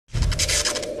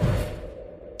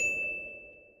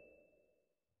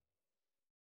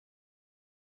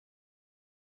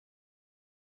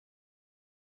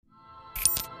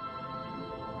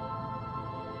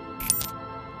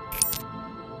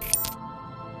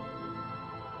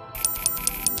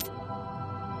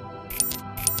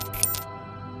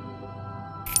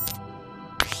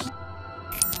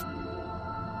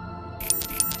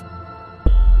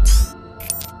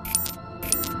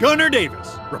Gunner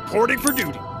Davis, reporting for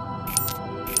duty.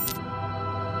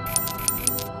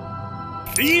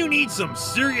 Do you need some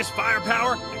serious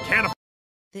firepower and can't afford?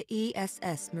 The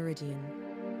ESS Meridian,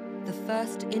 the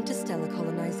first interstellar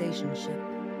colonization ship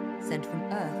sent from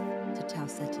Earth to Tau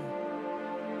Ceti.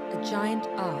 A giant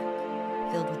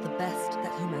ark filled with the best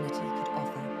that humanity could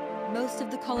offer. Most of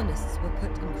the colonists were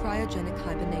put in cryogenic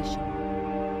hibernation.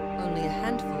 Only a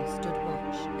handful stood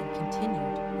watch and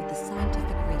continued with the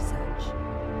scientific research.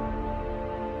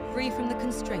 Free from the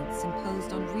constraints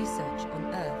imposed on research on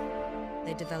Earth,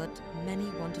 they developed many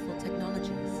wonderful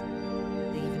technologies.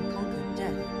 They even conquered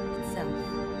death itself.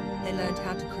 They learned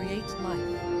how to create life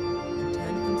and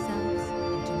turned themselves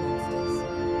into monsters.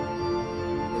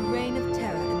 The reign of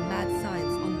terror and mad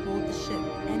science on board the ship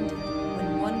ended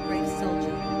when one brave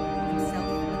soldier, himself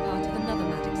a part of another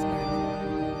mad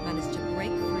experiment, managed to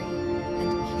break free and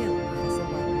kill Professor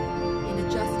Whiteman. In a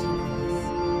just universe,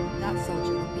 that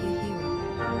soldier would be a hero.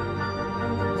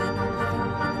 But we're not living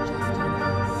in a just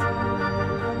universe.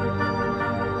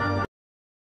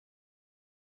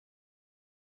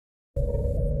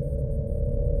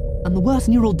 And the worst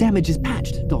neural damage is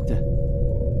patched, Doctor.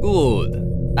 Good.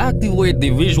 Activate the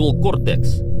visual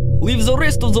cortex. Leave the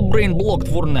rest of the brain blocked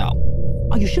for now.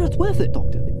 Are you sure it's worth it,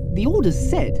 Doctor? The orders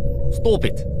said... Stop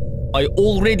it. I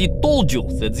already told you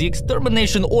that the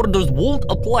extermination orders won't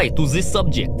apply to this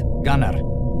subject. Gunner,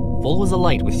 follow the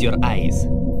light with your eyes.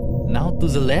 Now to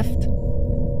the left.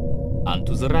 And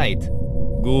to the right.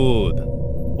 Good.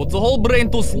 Put the whole brain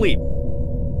to sleep.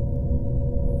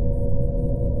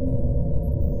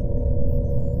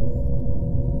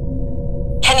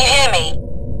 Can you hear me?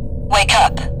 Wake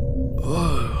up.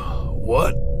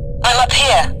 What? I'm up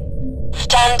here.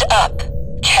 Stand up.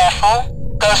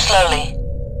 Careful. Go slowly.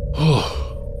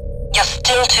 You're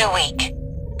still too weak,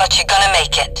 but you're gonna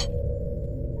make it.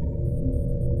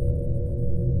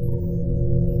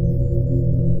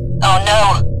 Oh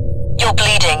no. You're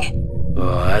bleeding.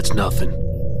 That's nothing.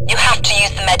 You have to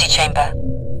use the medichamber.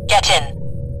 Get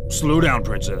in. Slow down,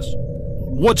 Princess.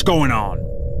 What's going on?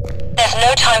 There's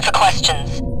no time for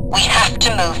questions. We have to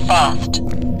move fast.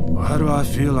 Why do I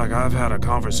feel like I've had a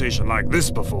conversation like this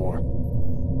before?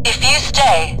 If you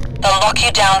stay, they'll lock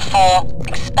you down for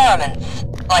experiments,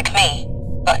 like me.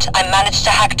 But I managed to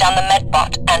hack down the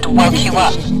medbot and woke you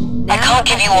up. I can't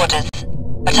give you orders,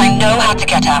 but I know how to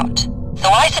get out. So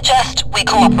I suggest we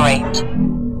cooperate.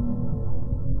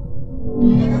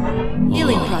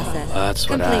 Healing process That's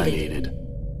what completed. I needed.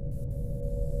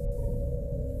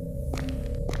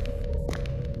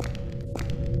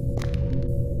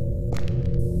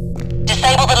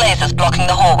 Disable the lasers blocking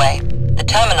the hallway. The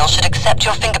terminal should accept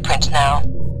your fingerprint now.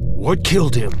 What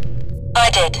killed him? I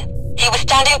did. He was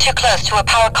standing too close to a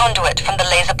power conduit from the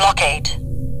laser blockade.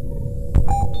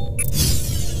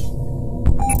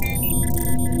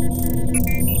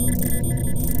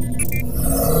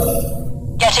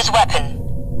 Get his weapon.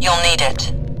 You'll need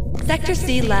it. Sector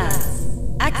C Labs.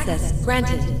 Access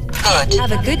granted. Good.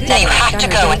 Have a good day. Now you have to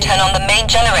go and turn on the main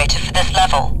generator for this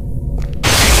level.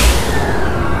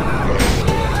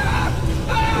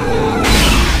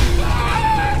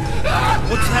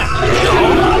 What's that?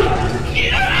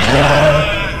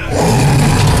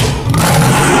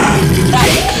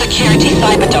 That's security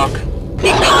cyberdog.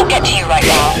 It can't get to you right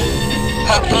now.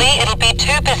 Hopefully it'll be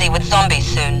too busy with zombies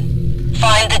soon.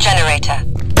 Find the generator.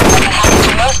 I can hack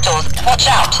into most doors. Watch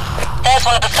out. There's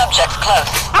one of the subjects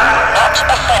close. Not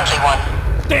a friendly one.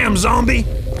 Damn zombie!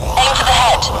 Aim for the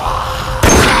head.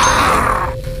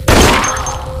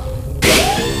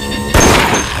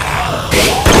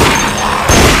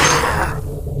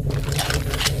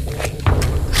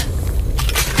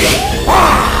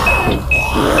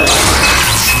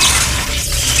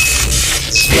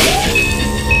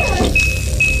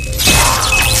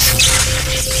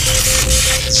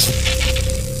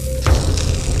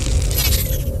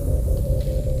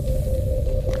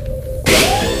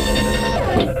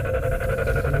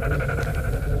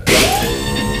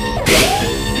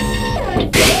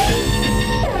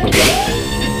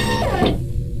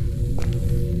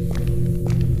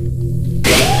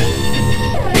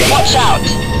 Watch out!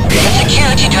 The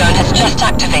security drone has just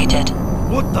activated.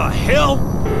 What the hell?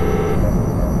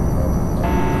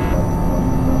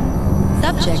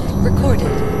 Subject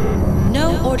recorded.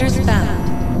 No orders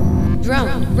found.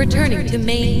 Drone returning to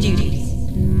main duties.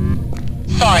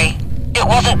 Sorry, it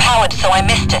wasn't powered, so I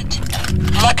missed it.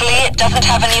 Luckily, it doesn't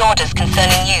have any orders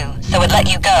concerning you, so it let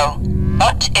you go.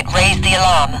 But it raised the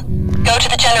alarm. Go to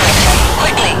the generator,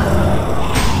 quickly!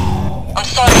 I'm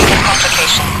sorry for this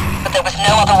complication, but there was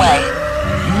no other way.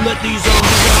 You let these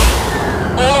zombies out?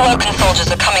 All awoken soldiers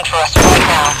are coming for us right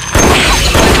now. I have to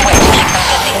find a way to keep them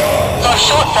busy. So I've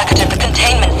short-circuited the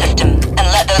containment system and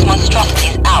let those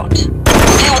monstrosities out.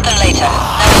 We'll deal with them later.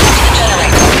 Now let's to the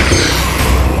generator.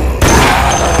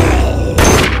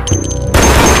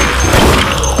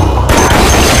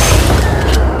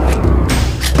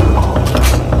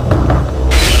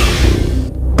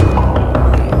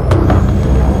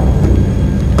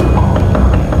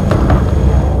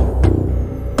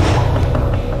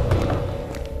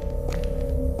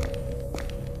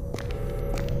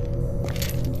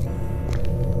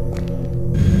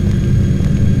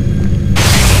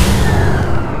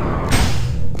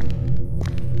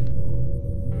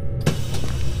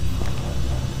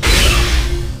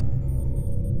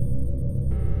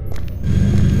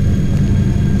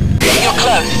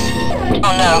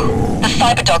 Oh no, the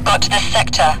cyberdog got to this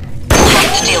sector. We'll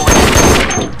have to deal with it.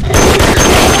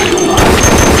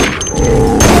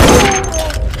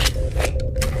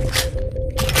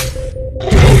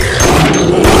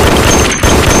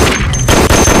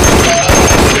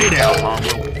 Stay down,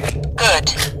 Mongo. Good.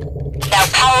 Now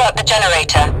power up the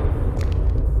generator.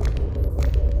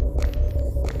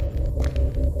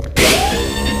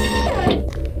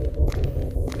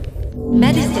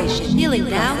 Medistation healing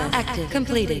now active.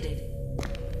 Completed.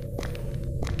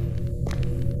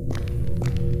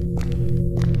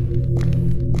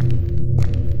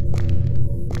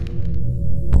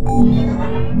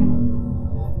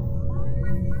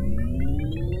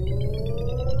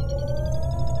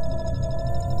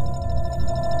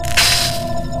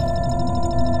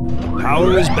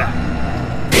 Power is back.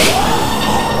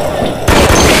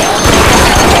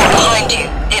 Behind you.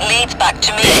 It leads back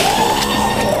to me.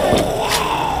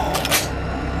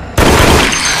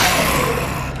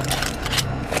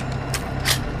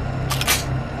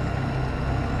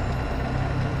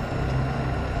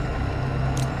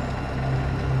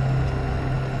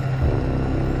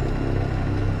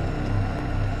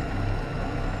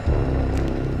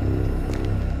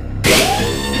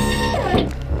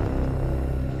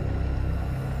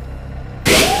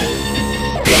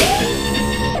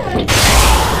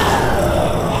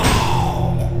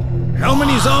 How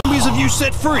many zombies have you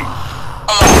set free? A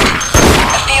lot.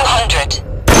 A few hundred.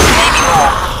 Maybe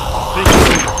more.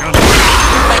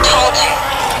 I told you.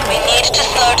 We need to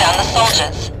slow down the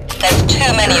soldiers. There's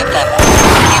too many of them.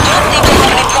 You don't seem to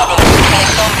have any problems with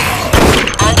killing zombies.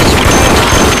 And it's recruited.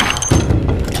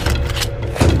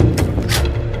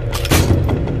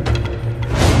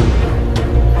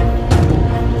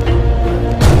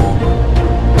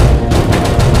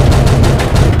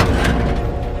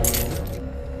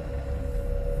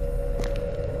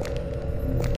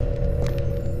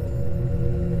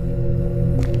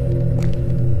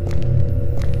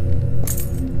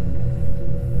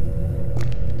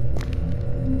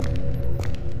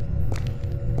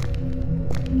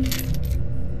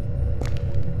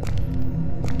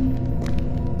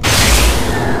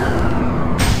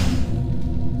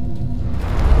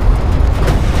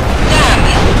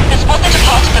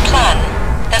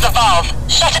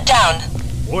 Shut it down.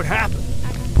 What happened?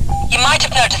 You might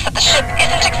have noticed that the ship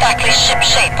isn't exactly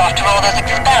ship-shape after all those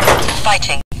experiments of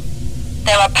fighting.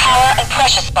 There are power and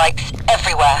pressure spikes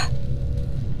everywhere.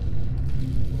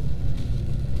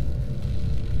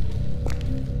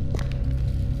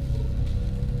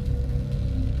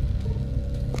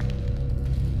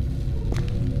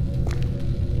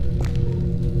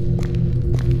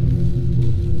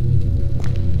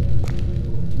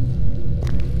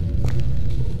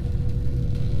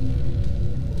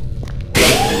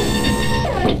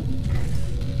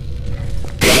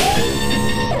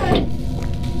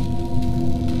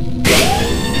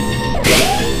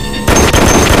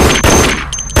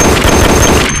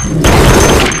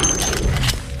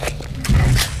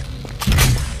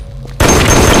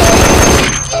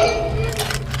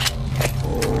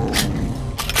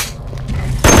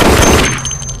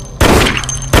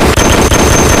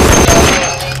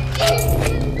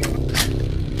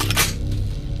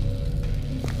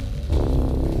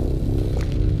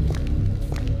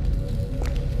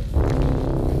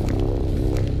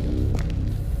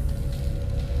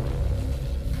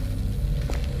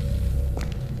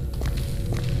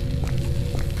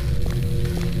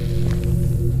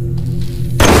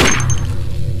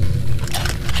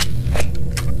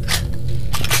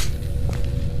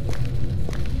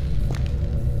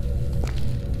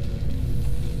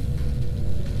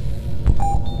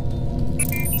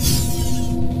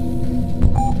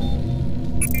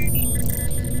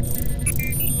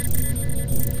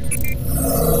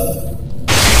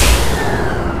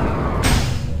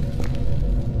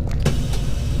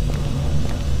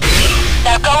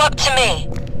 Now go up to me.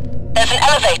 There's an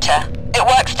elevator. It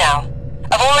now.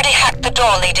 I've already hacked the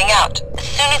door leading out. As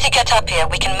soon as you get up here,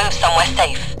 we can move somewhere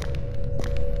safe.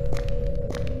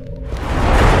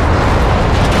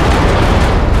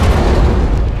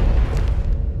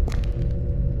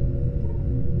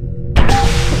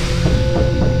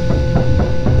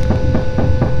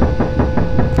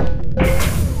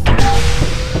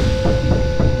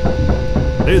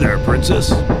 Hey there, Princess.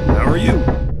 How are you?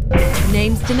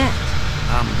 Name's Danette.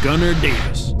 I'm Gunnar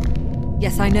Davis.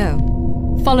 Yes, I know.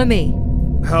 Follow me.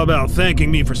 How about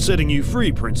thanking me for setting you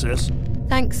free, Princess?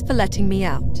 Thanks for letting me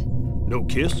out. No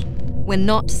kiss? We're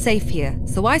not safe here,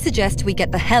 so I suggest we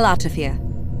get the hell out of here.